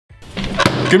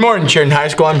Good morning, Sheridan High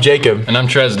School. I'm Jacob. And I'm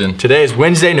Sheridan. Today is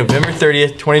Wednesday, November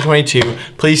 30th, 2022.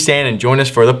 Please stand and join us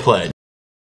for the pledge.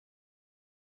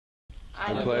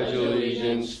 I pledge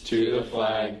allegiance to the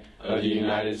flag of the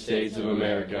United States of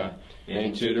America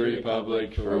and to the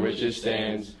republic for which it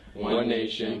stands, one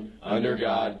nation, under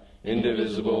God,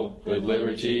 indivisible, with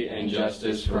liberty and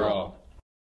justice for all.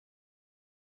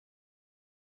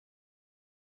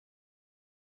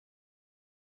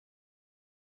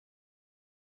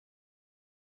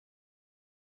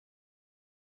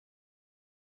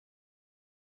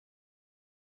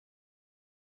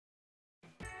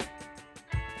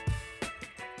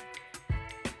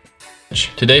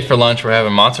 Today for lunch we're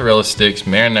having mozzarella sticks,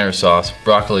 marinara sauce,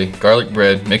 broccoli, garlic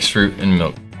bread, mixed fruit, and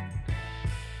milk.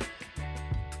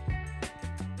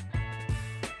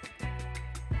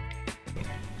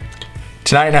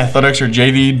 Tonight in athletics, our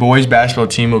JV boys basketball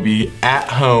team will be at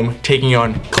home taking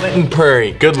on Clinton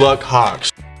Prairie. Good luck,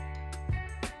 Hawks.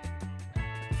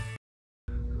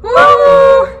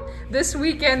 Woo! This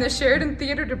weekend, the Sheridan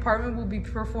Theater Department will be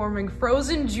performing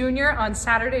Frozen Jr. on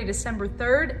Saturday, December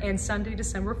 3rd and Sunday,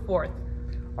 December 4th.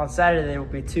 On Saturday, there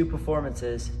will be two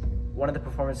performances. One of the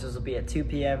performances will be at 2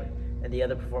 p.m. and the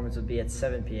other performance will be at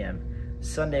 7 p.m.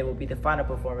 Sunday will be the final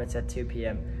performance at 2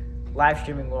 p.m. Live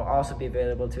streaming will also be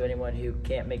available to anyone who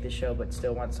can't make the show but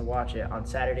still wants to watch it on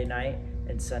Saturday night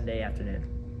and Sunday afternoon.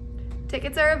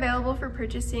 Tickets are available for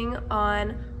purchasing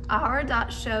on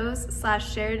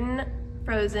our.shows/Sheridan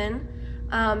Frozen.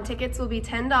 Tickets will be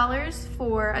 $10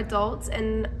 for adults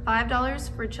and $5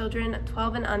 for children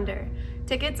 12 and under.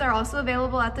 Tickets are also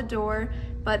available at the door,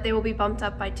 but they will be bumped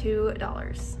up by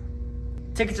 $2.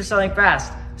 Tickets are selling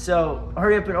fast, so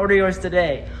hurry up and order yours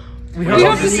today. We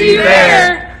hope to see you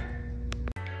there!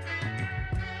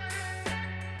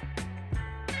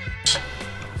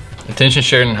 Attention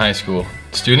Sheridan High School.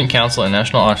 Student Council and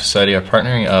National Honor Society are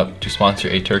partnering up to sponsor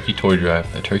a turkey toy drive.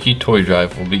 The turkey toy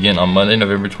drive will begin on Monday,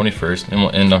 November 21st and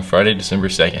will end on Friday, December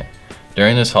 2nd.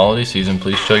 During this holiday season,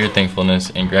 please show your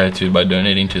thankfulness and gratitude by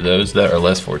donating to those that are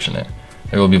less fortunate.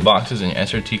 There will be boxes in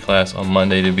SRT class on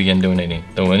Monday to begin donating.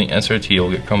 The winning SRT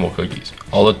will get crumble cookies.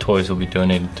 All the toys will be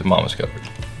donated to Mama's Cupboard.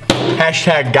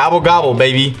 Hashtag gobble gobble,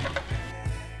 baby.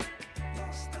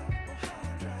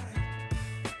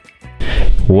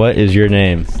 What is your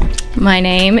name? My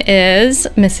name is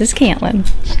Mrs. Cantlin.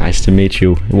 It's nice to meet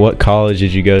you. What college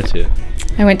did you go to?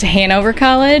 I went to Hanover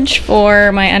College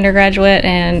for my undergraduate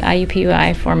and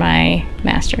IUPUI for my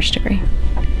master's degree.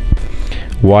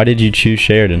 Why did you choose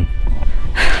Sheridan?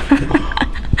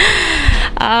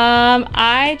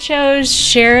 I chose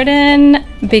Sheridan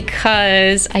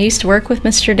because I used to work with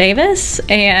Mr. Davis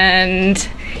and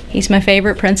he's my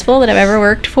favorite principal that I've ever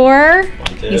worked for.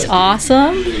 He's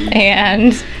awesome,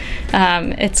 and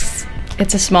it's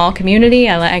a small community.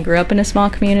 I grew up in a small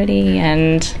community,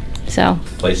 and so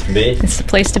Place to be? It's the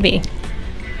place to be.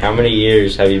 How many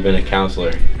years have you been a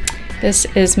counselor? This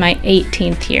is my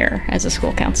 18th year as a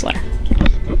school counselor.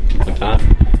 Long time?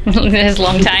 It is a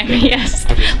long time, yes.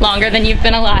 Longer than you've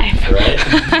been alive. Right.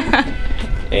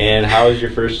 And how has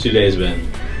your first 2 days been?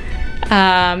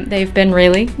 They've been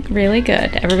really, really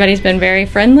good. Everybody's been very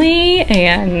friendly,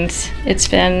 and it's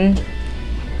been,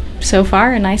 so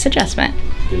far, a nice adjustment.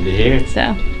 Good to hear.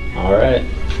 So. All right.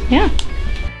 Yeah.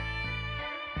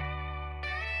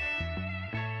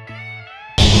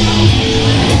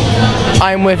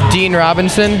 I'm with Dean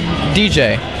Robinson.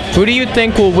 DJ, who do you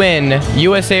think will win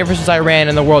USA versus Iran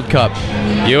in the World Cup?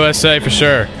 USA for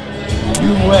sure.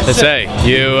 USA.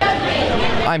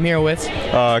 I'm here with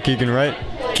Keegan Wright.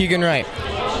 Keegan Wright.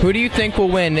 Who do you think will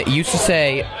win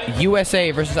USA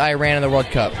versus Iran in the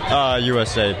World Cup?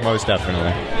 USA, most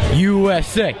definitely.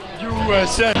 USA.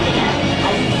 USA.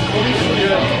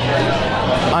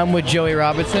 I'm with Joey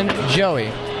Robinson. Joey,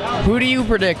 who do you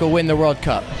predict will win the World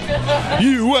Cup?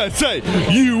 USA.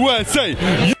 USA.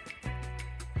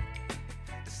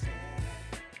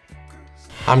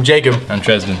 I'm Jacob. I'm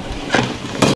Sheridan.